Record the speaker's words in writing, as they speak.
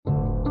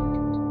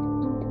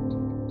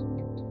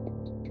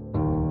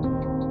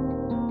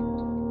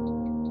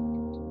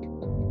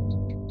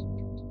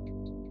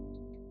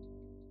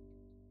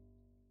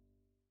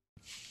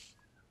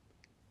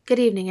Good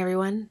evening,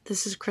 everyone.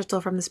 This is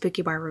Crystal from the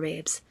Spooky Barber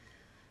Babes.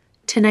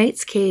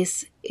 Tonight's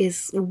case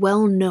is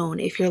well known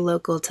if you're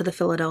local to the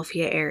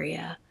Philadelphia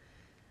area.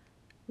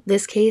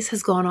 This case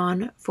has gone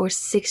on for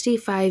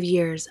 65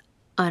 years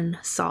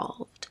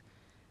unsolved.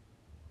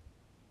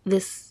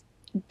 This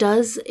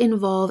does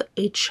involve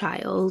a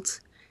child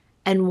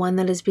and one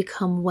that has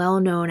become well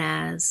known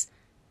as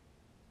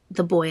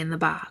the boy in the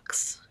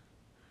box.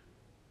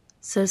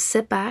 So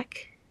sit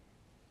back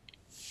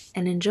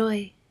and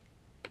enjoy.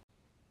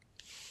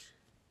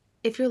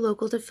 If you're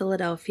local to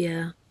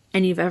Philadelphia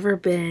and you've ever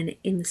been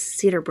in the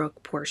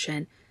Cedarbrook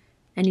portion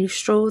and you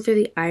stroll through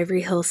the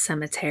Ivory Hill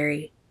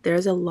Cemetery,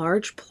 there's a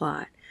large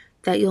plot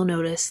that you'll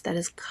notice that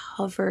is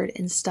covered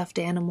in stuffed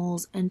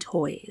animals and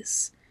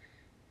toys.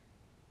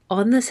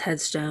 On this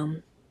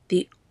headstone,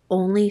 the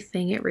only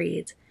thing it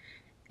reads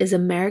is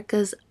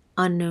America's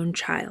Unknown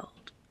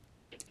Child,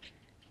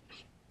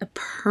 a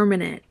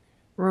permanent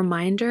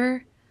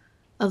reminder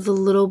of the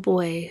little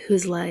boy who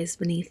lies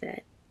beneath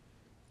it.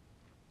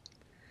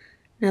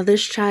 Now,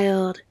 this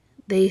child,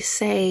 they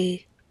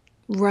say,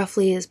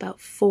 roughly is about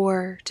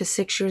 4 to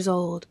 6 years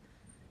old,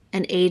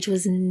 and age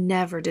was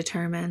never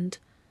determined.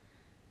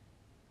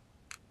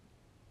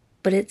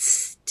 But it's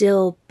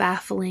still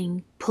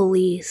baffling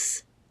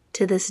police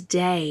to this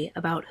day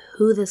about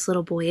who this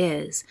little boy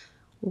is,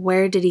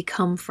 where did he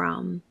come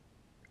from,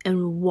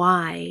 and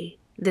why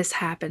this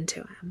happened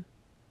to him.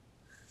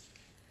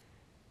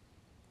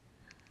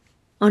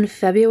 On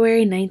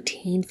February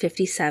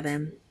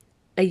 1957,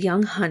 a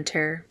young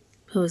hunter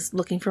who was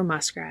looking for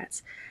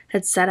muskrats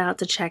had set out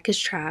to check his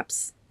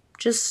traps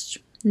just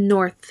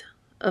north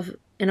of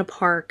in a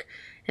park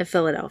in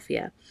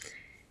Philadelphia.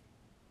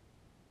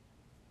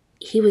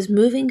 He was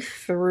moving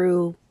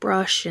through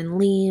brush and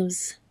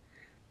leaves,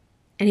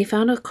 and he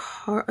found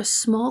a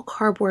small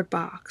cardboard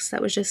box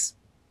that was just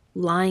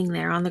lying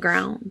there on the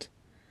ground.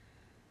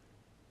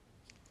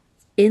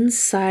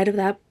 Inside of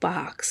that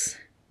box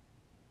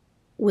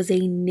was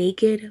a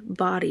naked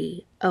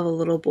body of a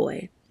little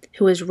boy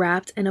who was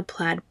wrapped in a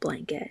plaid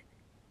blanket.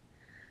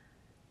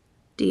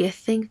 Do you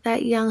think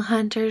that young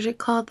hunter should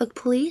call the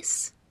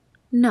police?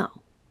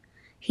 No,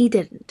 he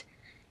didn't.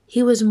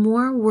 He was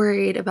more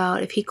worried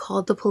about if he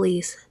called the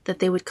police that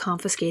they would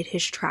confiscate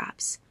his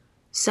traps.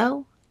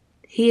 So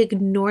he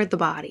ignored the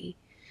body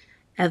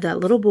of that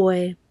little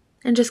boy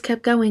and just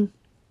kept going.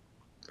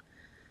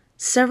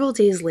 Several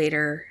days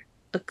later,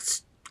 a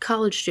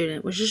college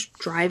student was just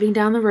driving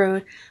down the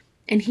road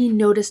and he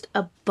noticed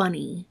a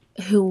bunny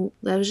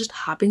that was just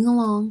hopping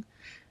along,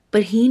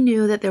 but he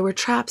knew that there were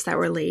traps that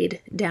were laid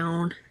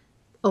down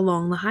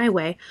along the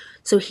highway,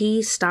 so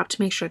he stopped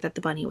to make sure that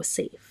the bunny was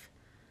safe.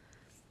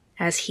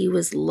 As he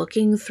was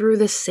looking through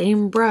the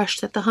same brush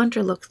that the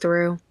hunter looked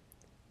through,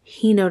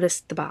 he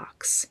noticed the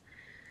box.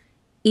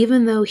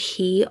 Even though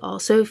he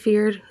also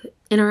feared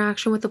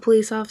interaction with the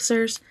police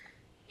officers,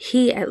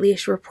 he at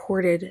least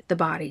reported the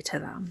body to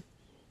them.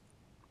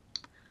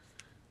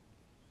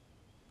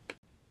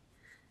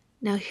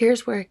 Now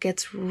here's where it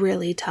gets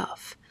really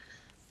tough.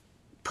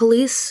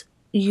 Police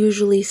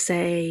usually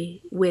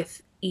say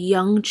with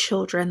young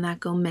children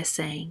that go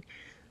missing,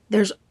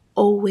 there's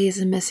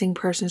always a missing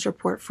persons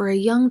report for a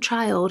young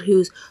child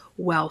who's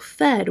well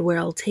fed,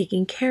 well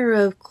taken care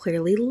of,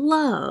 clearly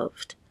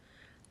loved.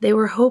 They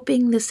were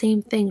hoping the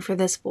same thing for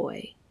this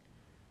boy.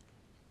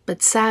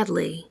 But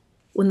sadly,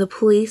 when the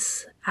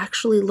police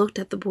actually looked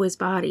at the boy's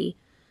body,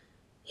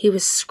 he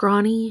was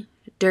scrawny,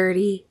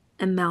 dirty,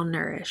 and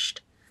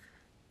malnourished,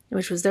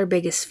 which was their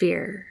biggest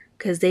fear,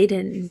 because they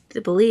didn't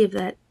believe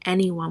that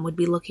anyone would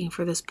be looking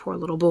for this poor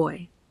little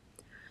boy.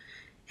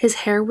 His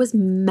hair was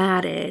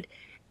matted,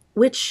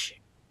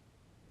 which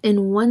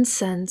in one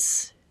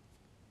sense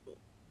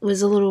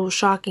was a little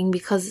shocking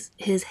because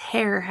his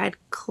hair had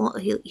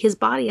his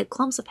body had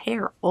clumps of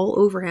hair all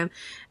over him,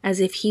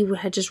 as if he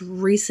had just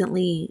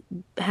recently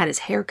had his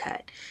hair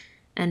cut,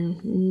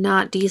 and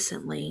not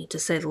decently, to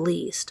say the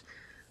least.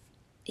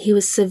 He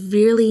was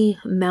severely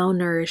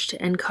malnourished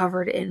and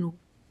covered in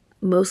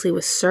mostly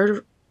with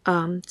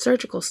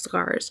surgical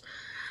scars,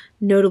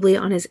 notably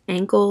on his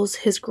ankles,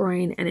 his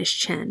groin, and his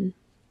chin.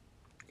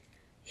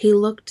 He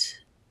looked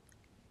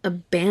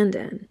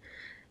abandoned.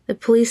 The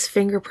police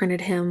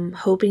fingerprinted him,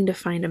 hoping to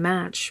find a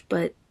match,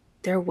 but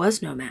there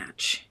was no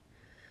match.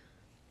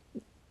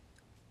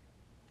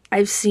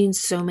 I've seen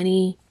so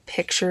many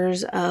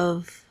pictures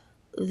of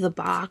the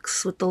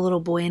box with the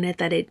little boy in it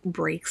that it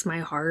breaks my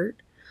heart,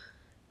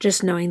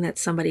 just knowing that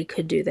somebody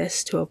could do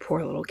this to a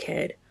poor little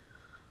kid.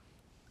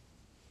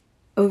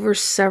 Over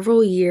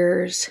several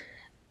years,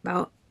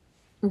 about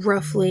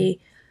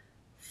roughly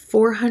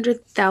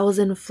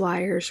 400,000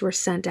 flyers were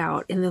sent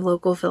out in the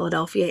local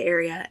Philadelphia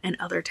area and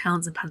other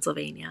towns in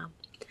Pennsylvania.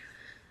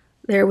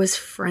 There was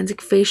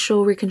forensic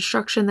facial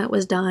reconstruction that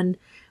was done,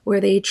 where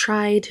they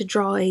tried to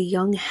draw a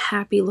young,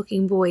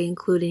 happy-looking boy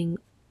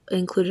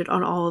included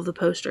on all of the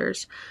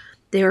posters.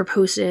 They were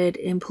posted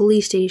in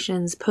police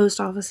stations,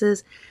 post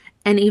offices,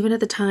 and even at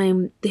the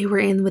time, they were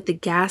in with the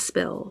gas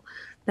bill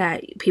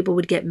that people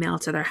would get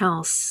mailed to their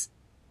house.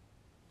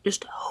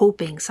 just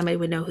hoping somebody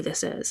would know who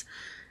this is.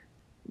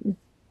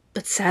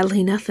 But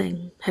sadly,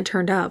 nothing had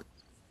turned up.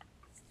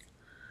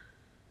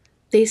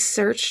 They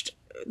searched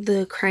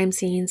the crime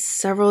scene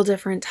several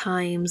different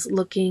times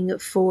looking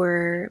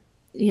for,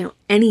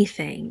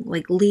 anything,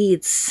 like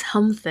leads,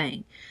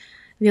 something.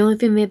 The only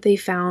thing that they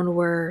found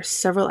were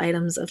several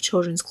items of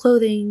children's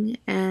clothing,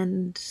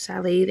 and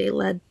sadly, they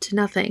led to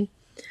nothing.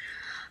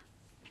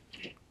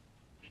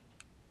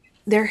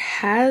 There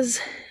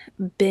has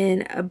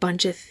been a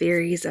bunch of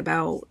theories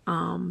about,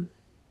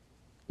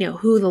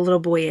 who the little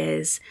boy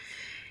is,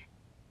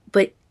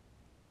 but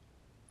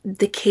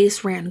the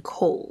case ran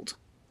cold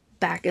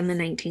back in the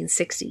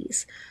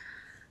 1960s,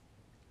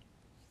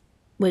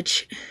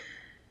 which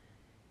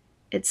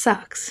it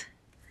sucks.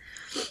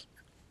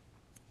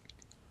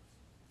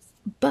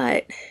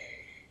 But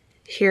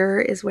here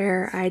is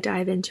where I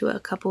dive into a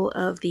couple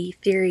of the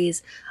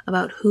theories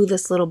about who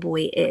this little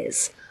boy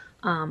is.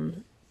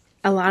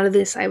 A lot of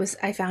this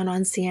I found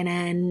on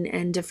CNN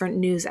and different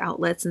news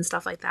outlets and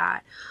stuff like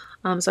that.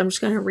 So I'm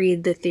just going to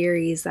read the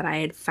theories that I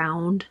had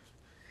found.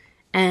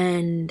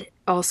 And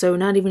also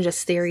not even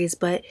just theories,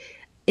 but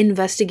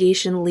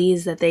investigation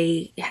leads that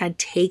they had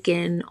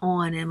taken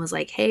on and was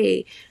like,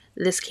 hey,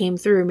 this came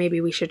through, maybe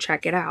we should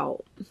check it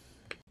out.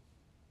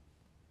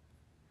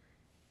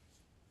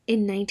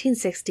 In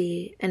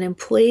 1960, an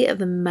employee of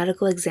the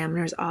medical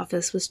examiner's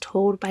office was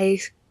told by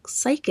a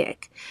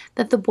psychic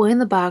that the boy in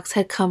the box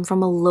had come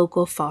from a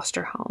local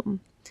foster home.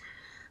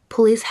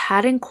 Police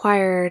had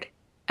inquired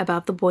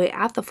about the boy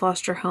at the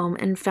foster home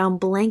and found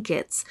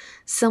blankets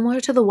similar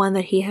to the one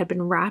that he had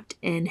been wrapped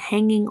in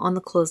hanging on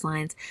the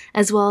clotheslines,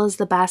 as well as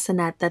the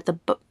bassinet that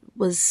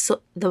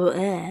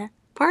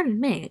pardon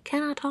me, I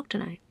cannot talk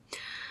tonight.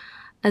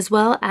 As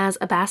well as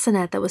a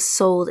bassinet that was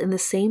sold in the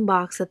same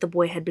box that the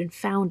boy had been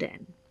found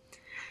in.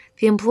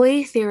 The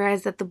employee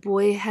theorized that the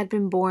boy had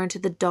been born to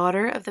the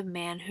daughter of the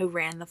man who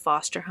ran the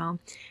foster home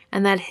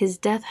and that his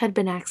death had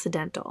been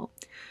accidental.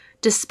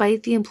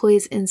 Despite the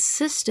employee's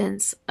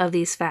insistence of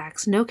these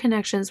facts, no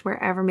connections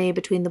were ever made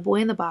between the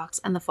boy in the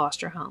box and the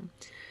foster home.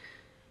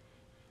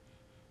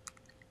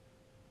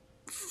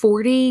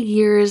 40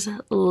 years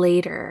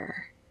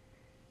later,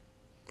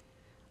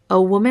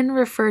 a woman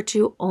referred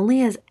to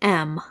only as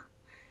M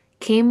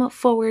came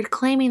forward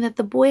claiming that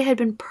the boy had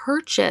been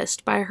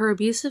purchased by her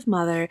abusive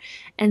mother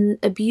and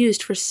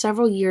abused for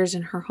several years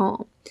in her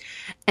home.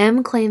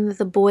 M claimed that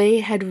the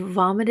boy had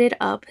vomited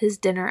up his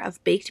dinner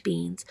of baked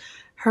beans.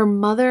 Her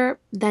mother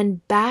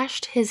then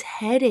bashed his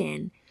head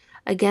in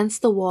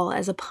against the wall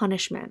as a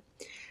punishment.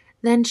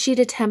 Then she'd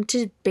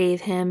attempted to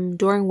bathe him,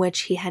 during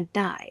which he had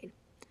died.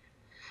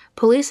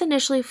 Police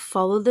initially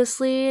followed this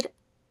lead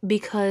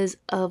because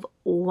of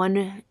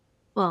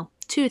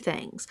two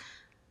things.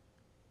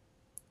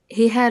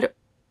 He had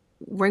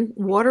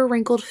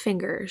water-wrinkled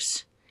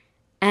fingers,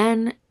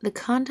 and the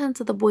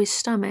contents of the boy's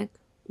stomach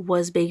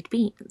was baked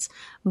beans.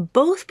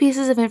 Both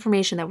pieces of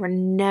information that were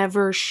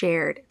never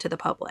shared to the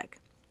public.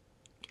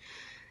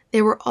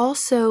 They were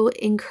also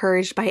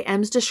encouraged by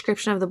M's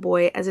description of the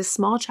boy as a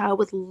small child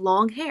with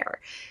long hair.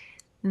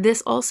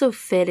 This also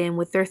fit in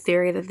with their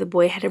theory that the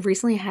boy had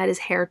recently had his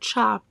hair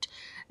chopped,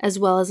 as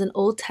well as an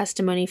old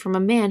testimony from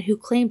a man who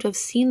claimed to have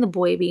seen the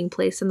boy being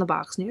placed in the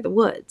box near the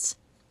woods.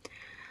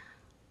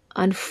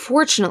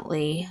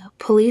 Unfortunately,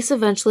 police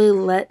eventually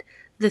let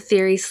the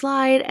theory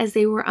slide as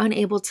they were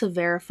unable to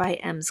verify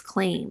M's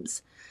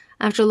claims.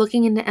 After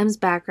looking into M's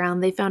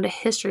background, they found a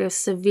history of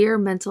severe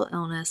mental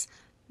illness.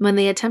 When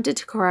they attempted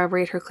to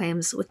corroborate her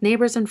claims with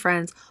neighbors and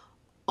friends,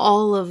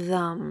 all of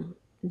them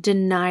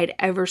denied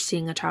ever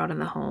seeing a child in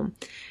the home,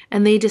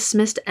 and they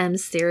dismissed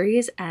M's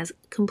theories as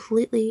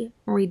completely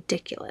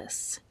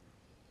ridiculous.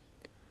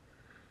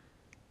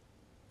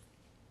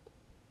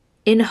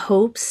 In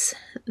hopes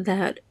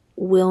that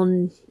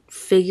we'll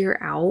figure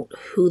out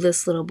who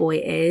this little boy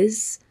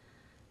is,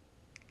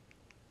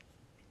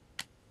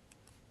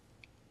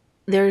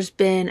 there's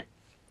been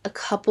a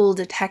couple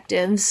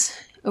detectives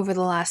over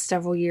the last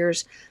several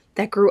years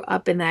that grew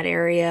up in that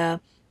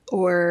area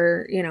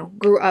or,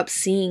 grew up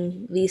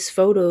seeing these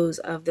photos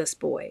of this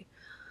boy.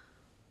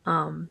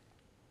 And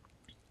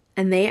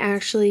they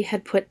actually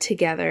had put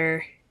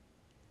together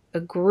a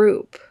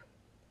group.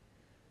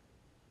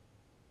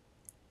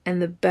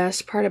 And the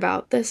best part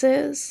about this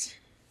is,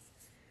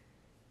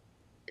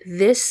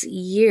 this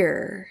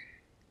year,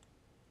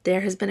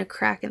 there has been a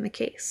crack in the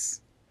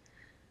case.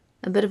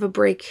 A bit of a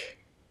break.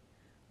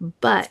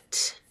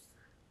 But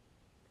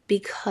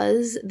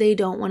because they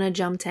don't want to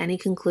jump to any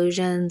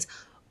conclusions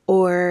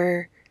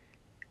or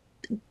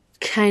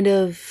kind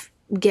of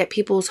get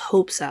people's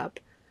hopes up,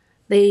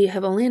 they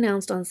have only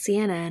announced on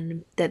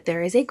CNN that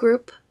there is a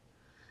group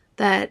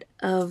that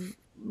of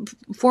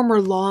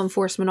former law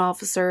enforcement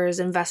officers,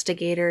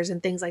 investigators,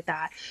 and things like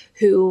that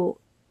who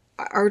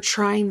are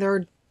trying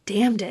their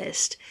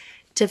damnedest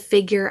to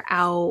figure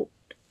out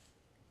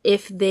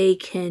if they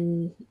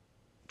can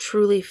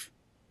truly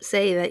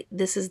say that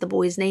this is the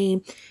boy's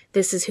name,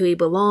 this is who he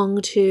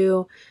belonged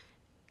to.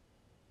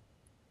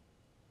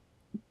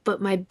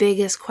 But my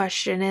biggest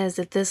question is,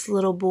 if this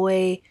little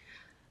boy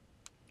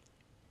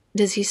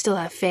Does he still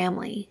have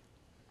family?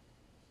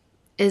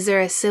 Is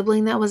there a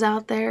sibling that was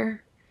out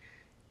there?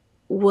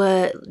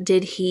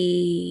 Did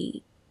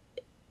he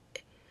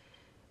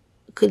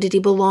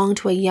belong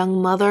to a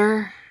young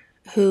mother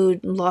who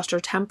lost her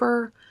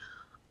temper?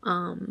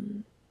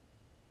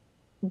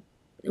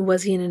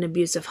 Was he in an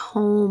abusive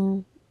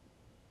home?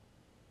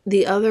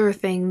 The other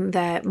thing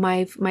that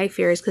my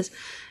fear is, because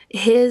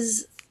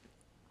his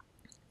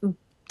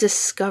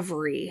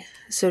discovery,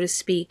 so to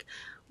speak,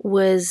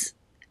 was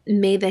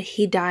made that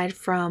he died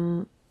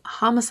from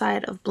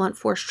homicide of blunt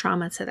force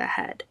trauma to the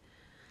head.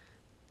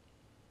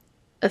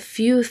 A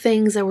few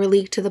things that were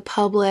leaked to the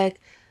public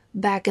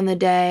back in the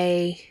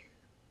day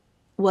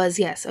was,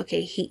 yes,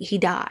 okay, he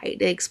died.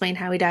 They explained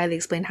how he died. They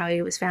explained how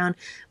he was found.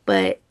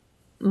 But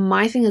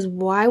my thing is,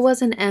 why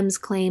wasn't M's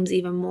claims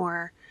even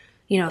more,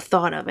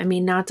 thought of? I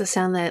mean, not to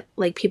sound that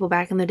like people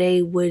back in the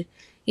day would,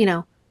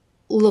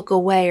 look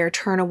away or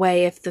turn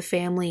away if the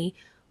family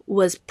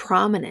was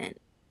prominent.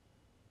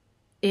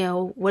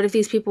 What if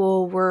these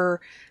people were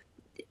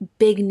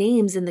big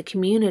names in the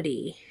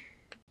community?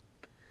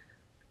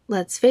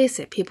 Let's face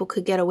it, people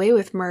could get away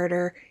with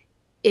murder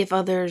if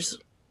others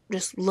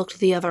just looked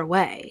the other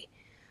way.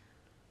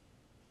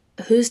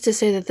 Who's to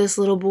say that this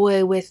little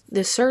boy with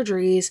the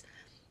surgeries,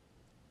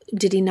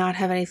 did he not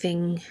have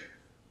anything,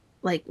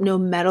 like no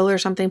metal or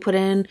something put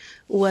in?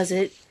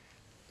 Could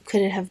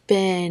it have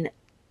been,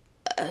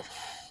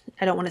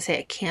 I don't want to say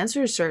a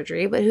cancer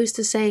surgery, but who's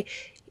to say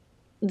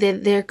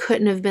that there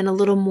couldn't have been a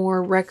little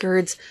more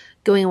records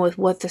going with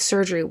what the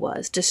surgery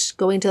was? Just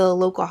going to the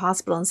local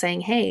hospital and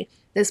saying, hey,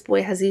 this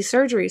boy has these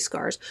surgery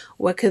scars.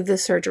 What could the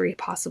surgery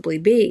possibly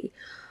be?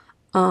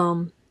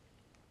 And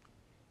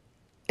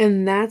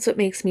that's what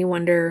makes me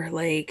wonder,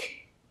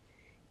 like,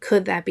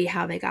 could that be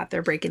how they got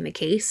their break in the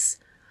case?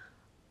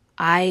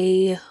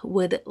 I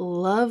would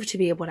love to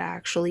be able to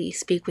actually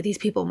speak with these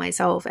people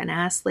myself and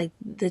ask, like,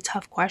 the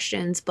tough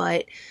questions.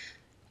 But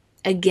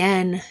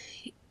again,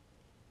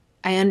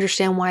 I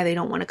understand why they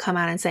don't want to come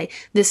out and say,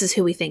 this is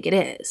who we think it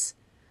is.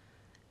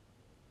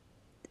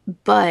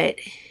 But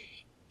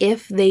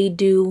if they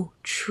do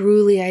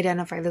truly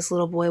identify this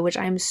little boy, which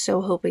I'm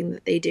so hoping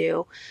that they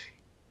do,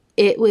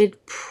 it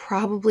would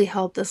probably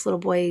help this little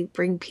boy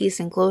bring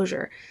peace and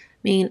closure. I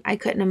mean, I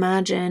couldn't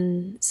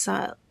imagine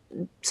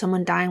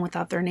someone dying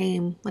without their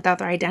name, without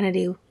their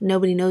identity.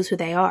 Nobody knows who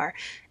they are.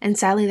 And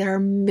sadly, there are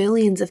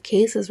millions of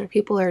cases where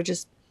people are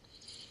just,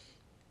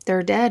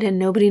 they're dead and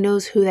nobody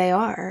knows who they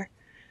are.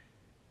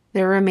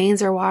 Their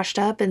remains are washed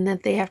up and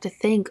that they have to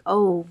think,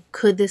 oh,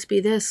 could this be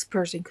this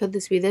person? Could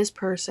this be this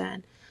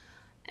person?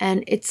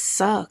 And it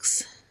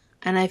sucks.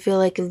 And I feel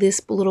like this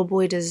little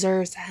boy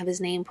deserves to have his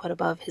name put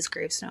above his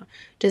gravestone.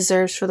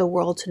 Deserves for the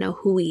world to know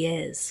who he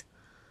is.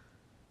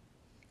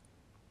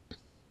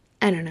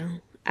 I don't know.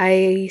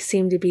 I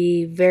seem to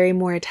be very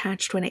more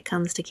attached when it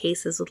comes to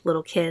cases with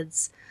little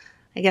kids.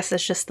 I guess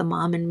that's just the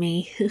mom in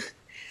me.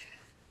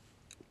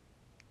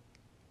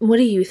 What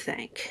do you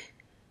think?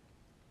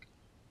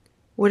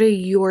 What are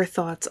your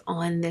thoughts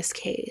on this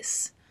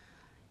case?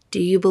 Do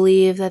you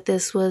believe that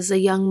this was a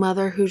young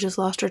mother who just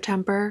lost her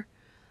temper?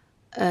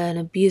 An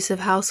abusive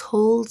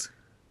household?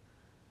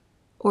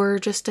 Or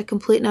just a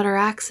complete and utter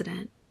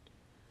accident?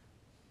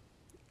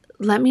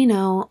 Let me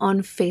know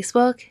on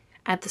Facebook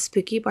at the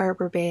Spooky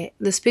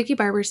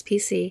Barbers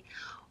PC,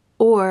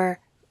 or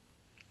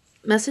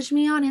message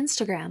me on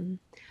Instagram.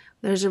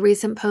 There's a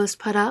recent post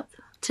put up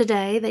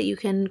today that you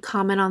can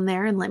comment on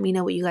there and let me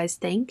know what you guys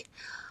think.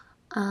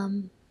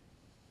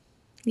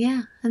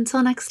 Yeah,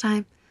 until next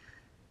time,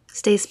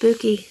 stay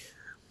spooky.